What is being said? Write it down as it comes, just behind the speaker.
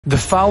The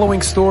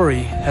following story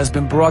has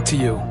been brought to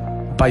you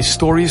by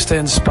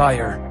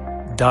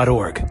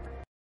StoriesToInspire.org.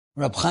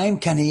 Rabbi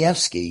Chaim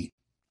Kanievsky,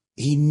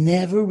 he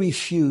never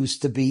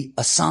refused to be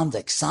a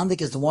sandik.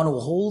 Sandik is the one who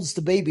holds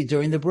the baby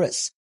during the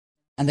bris.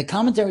 And the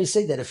commentaries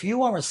say that if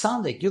you are a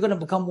sandik, you're going to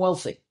become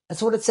wealthy.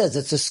 That's what it says.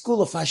 It's a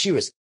school of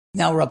Hashiris.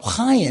 Now, Rabbi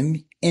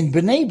Chaim in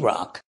Bnei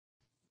Brak,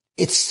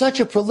 it's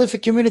such a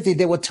prolific community.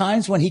 There were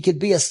times when he could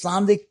be a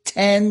sandik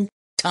 10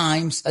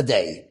 times a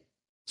day.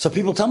 So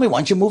people tell me, why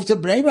don't you move to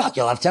Bnei Brak?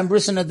 You'll have 10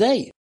 bris in a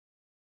day.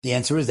 The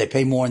answer is they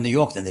pay more in New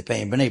York than they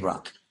pay in Bnei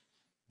Brak.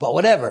 But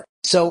whatever.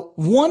 So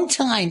one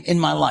time in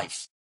my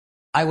life,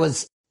 I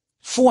was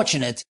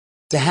fortunate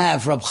to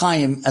have Rab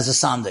Chaim as a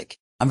sandik.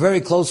 I'm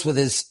very close with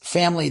his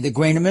family, the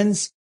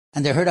Grainemans,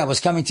 and they heard I was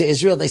coming to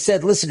Israel. They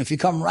said, listen, if you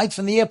come right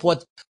from the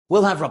airport,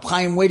 we'll have Rab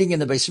Chaim waiting in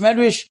the Beis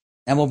Medrash,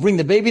 and we'll bring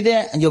the baby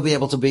there, and you'll be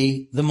able to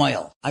be the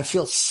male. I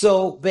feel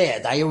so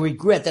bad. I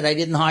regret that I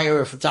didn't hire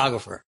a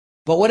photographer.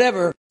 But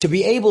whatever, to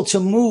be able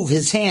to move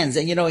his hands,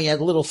 and he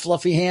had little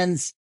fluffy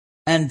hands,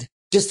 and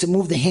just to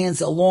move the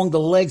hands along the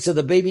legs of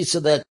the baby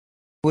so that it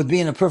would be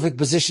in a perfect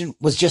position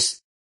was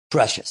just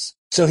precious.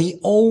 So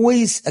he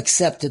always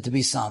accepted to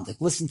be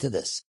sandik. Listen to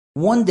this.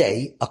 One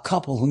day, a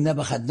couple who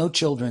never had no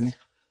children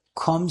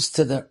comes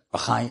to the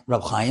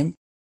Rab Chaim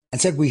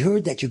and said, we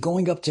heard that you're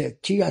going up to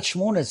Kiryat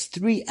Shmona. It's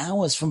 3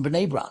 hours from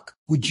Bnei Brak.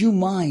 Would you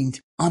mind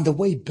on the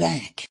way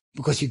back,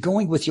 because you're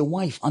going with your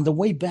wife, on the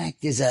way back,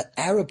 there's an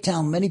Arab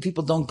town. Many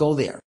people don't go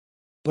there,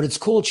 but it's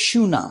called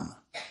Shunam.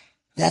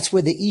 That's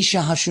where the Isha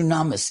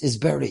Hashunamis is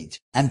buried.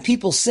 And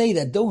people say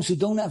that those who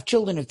don't have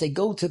children, if they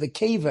go to the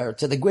caver,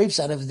 to the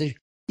graveside of the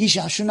Isha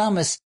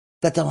Hashunamis,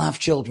 that they'll have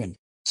children.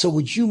 So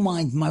would you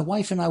mind, my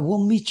wife and I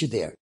will meet you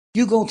there.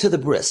 You go to the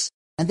bris,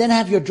 and then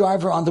have your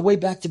driver on the way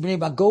back to Bnei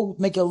Brak, go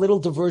make a little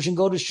diversion,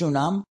 go to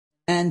Shunam,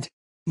 and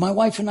my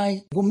wife and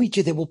I will meet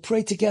you there. We'll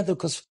pray together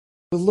because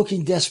we're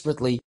looking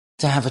desperately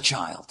to have a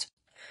child.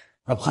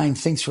 Rab Chaim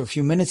thinks for a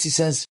few minutes. He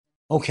says,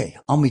 okay,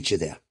 I'll meet you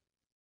there.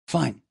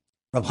 Fine.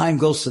 Rab Chaim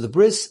goes to the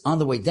bris. On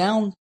the way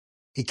down,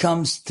 he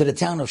comes to the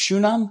town of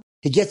Shunam.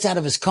 He gets out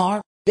of his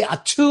car. There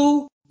are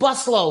 2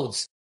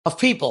 busloads of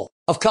people,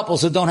 of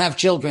couples who don't have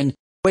children,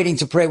 waiting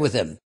to pray with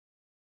him.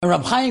 And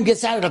Rab Chaim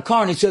gets out of the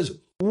car and he says,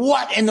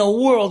 what in the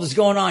world is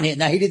going on here?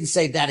 Now, he didn't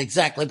say that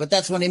exactly, but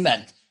that's what he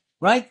meant,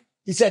 right?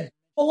 He said,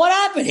 well, what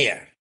happened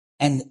here?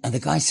 And the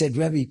guy said,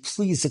 Rabbi,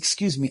 please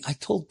excuse me. I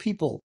told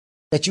people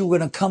that you were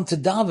going to come to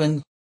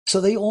daven,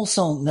 so they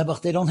also,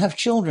 they don't have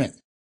children.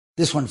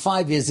 This one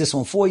 5 years, this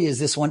one 4 years,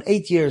 this one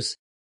 8 years.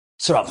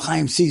 So Rab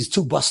Chaim sees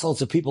 2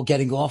 busloads of people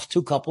getting off,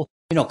 2 couples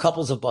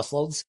of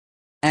busloads.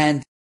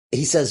 And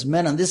he says,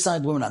 men on this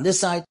side, women on this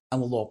side, and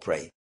we'll all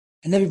pray.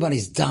 And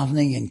everybody's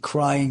davening and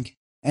crying.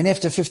 And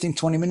after 15,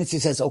 20 minutes, he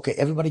says, okay,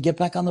 everybody get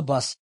back on the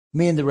bus.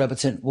 Me and the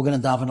Rebbetzin, we're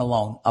going to daven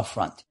alone up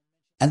front.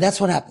 And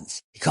that's what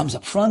happens. He comes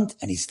up front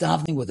and he's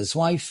davening with his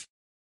wife.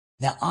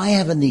 Now, I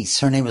have a niece.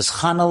 Her name is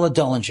Hannah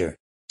Dollinger.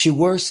 She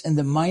works in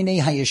the Maine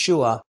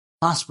HaYeshua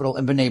hospital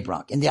in Bnei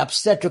Brak, in the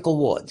obstetrical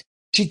ward.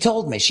 She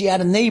told me she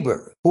had a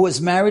neighbor who was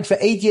married for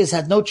 8 years,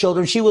 had no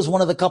children. She was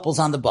one of the couples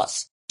on the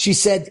bus. She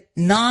said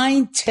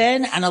 9,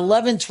 10, and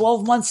 11,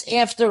 12 months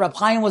after Rab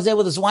Chaim was there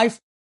with his wife,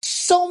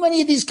 so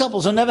many of these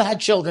couples who never had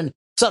children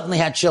suddenly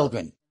had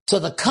children. So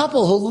the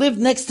couple who lived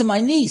next to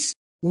my niece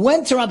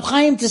went to Rab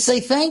Chaim to say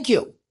thank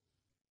you.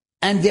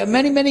 And there are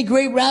many, many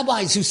great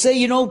rabbis who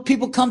say,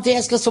 people come to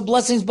ask us for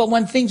blessings, but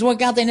when things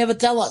work out, they never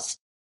tell us.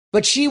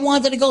 But she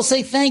wanted to go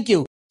say thank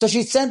you. So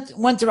she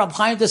went to Rab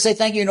Chaim to say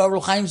thank you. You know what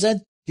Rab Chaim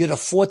said? You're the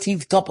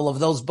 14th couple of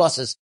those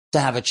buses to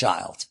have a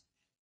child.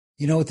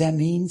 You know what that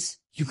means?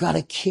 You got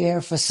to care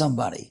for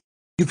somebody.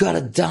 You got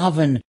to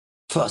daven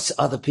for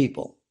other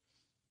people.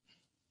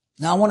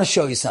 Now, I want to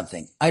show you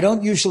something. I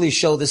don't usually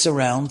show this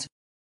around,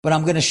 but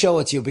I'm going to show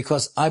it to you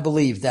because I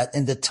believe that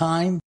in the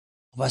time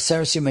of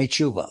Aseret Yemei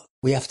Tshuva,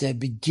 we have to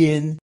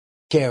begin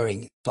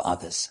caring for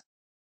others.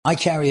 I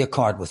carry a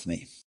card with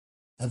me.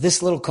 Now,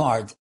 this little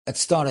card, it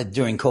started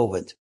during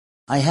COVID.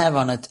 I have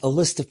on it a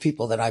list of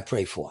people that I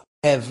pray for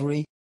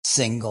every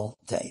single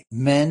day.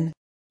 Men,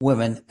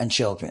 women, and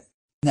children.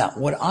 Now,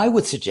 what I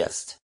would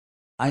suggest,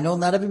 I know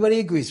not everybody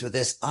agrees with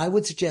this, I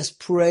would suggest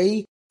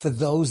pray for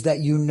those that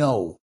you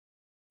know.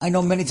 I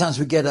know many times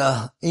we get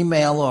a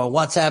email or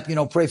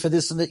WhatsApp, pray for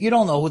this and that. You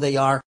don't know who they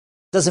are.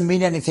 Doesn't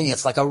mean anything.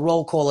 It's like a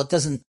roll call. It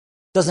doesn't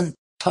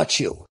touch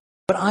you.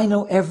 But I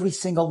know every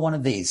single one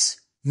of these.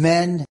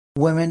 Men,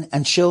 women,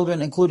 and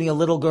children, including a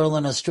little girl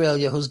in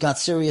Australia who's got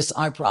serious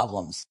eye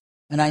problems.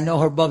 And I know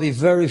her Bubby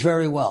very,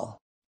 very well.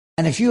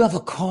 And if you have a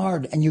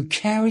card and you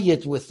carry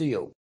it with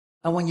you,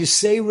 and when you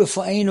say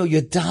Rifa'enu,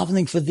 you're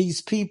davening for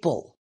these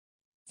people,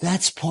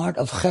 that's part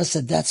of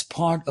chesed. That's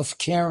part of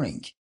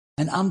caring.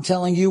 And I'm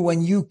telling you,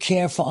 when you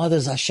care for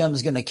others, Hashem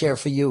is going to care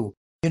for you.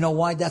 You know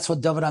why? That's what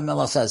David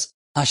HaMelech says.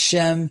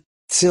 Hashem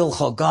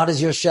tzilcha. God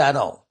is your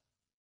shadow.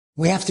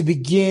 We have to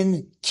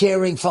begin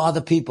caring for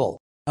other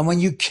people. And when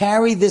you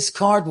carry this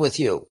card with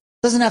you, it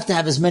doesn't have to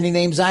have as many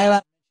names.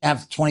 I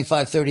have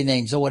 25, 30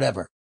 names or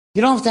whatever.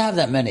 You don't have to have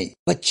that many.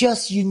 But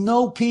just,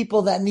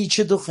 people that need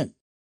shidduchim.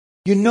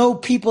 You know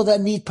people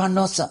that need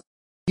parnasa.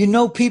 You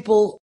know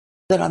people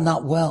that are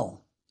not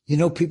well. You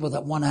know people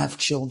that want to have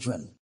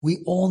children.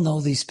 We all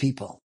know these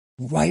people.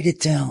 Write it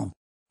down.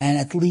 And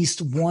at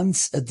least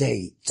once a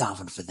day,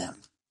 daven for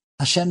them.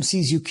 Hashem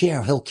sees you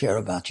care. He'll care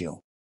about you.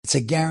 It's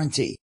a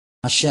guarantee.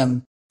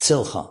 Hashem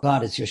tzilcha.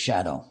 God is your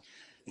shadow.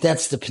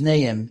 That's the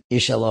Pneim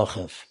Ish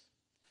Elochev.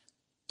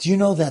 Do you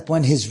know that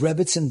when his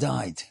Rebbitzin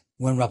died,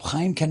 when Rabbi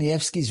Chaim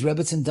Kanievsky's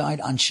Rebbitzin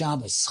died on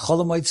Shabbos,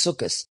 Chol Hamoed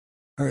Sukkos,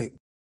 her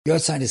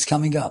Yortzeit is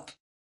coming up.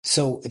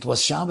 So it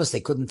was Shabbos,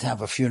 they couldn't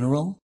have a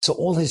funeral. So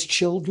all his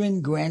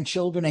children,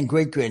 grandchildren, and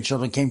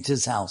great-grandchildren came to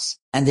his house.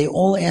 And they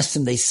all asked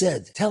him, they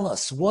said, tell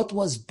us, what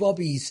was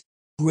Bobby's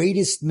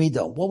greatest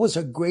midah? What was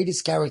her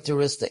greatest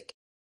characteristic?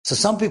 So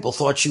some people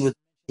thought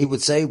he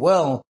would say,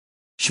 well,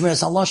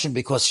 Shmiras HaLashon,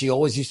 because she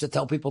always used to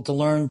tell people to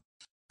learn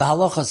the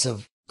halachas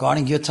of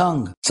guarding your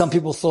tongue. Some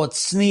people thought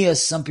tznius,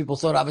 some people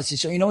thought obviously.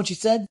 So you know what she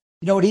said?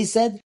 You know what he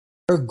said?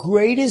 Her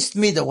greatest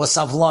midah was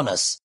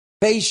savlanas,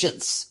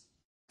 patience.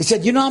 He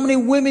said, you know how many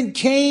women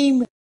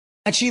came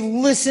and she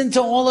listened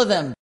to all of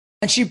them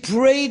and she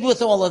prayed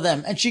with all of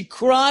them and she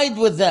cried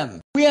with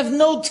them. We have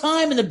no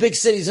time in the big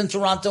cities in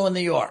Toronto and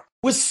New York.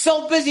 We're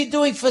so busy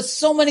doing for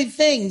so many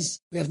things.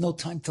 We have no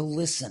time to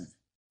listen.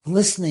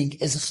 Listening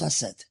is a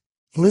chesed.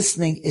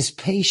 Listening is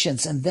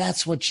patience, and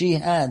that's what she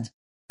had.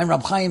 And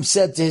Rab Chaim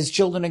said to his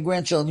children and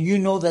grandchildren, you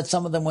know that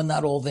some of them were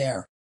not all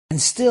there. And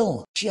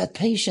still, she had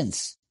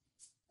patience.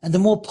 And the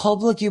more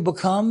public you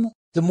become,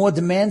 the more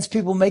demands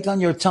people make on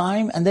your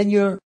time, and then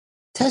you're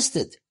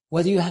tested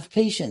whether you have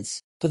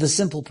patience for the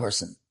simple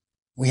person.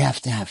 We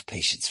have to have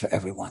patience for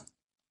everyone.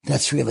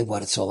 That's really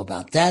what it's all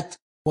about. That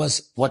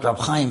was what Rab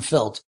Chaim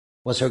felt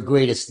was her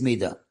greatest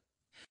midah.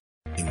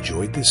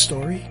 Enjoyed this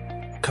story?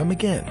 Come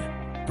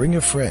again. Bring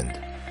a friend.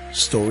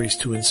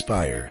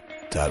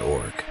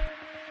 StoriesToInspire.org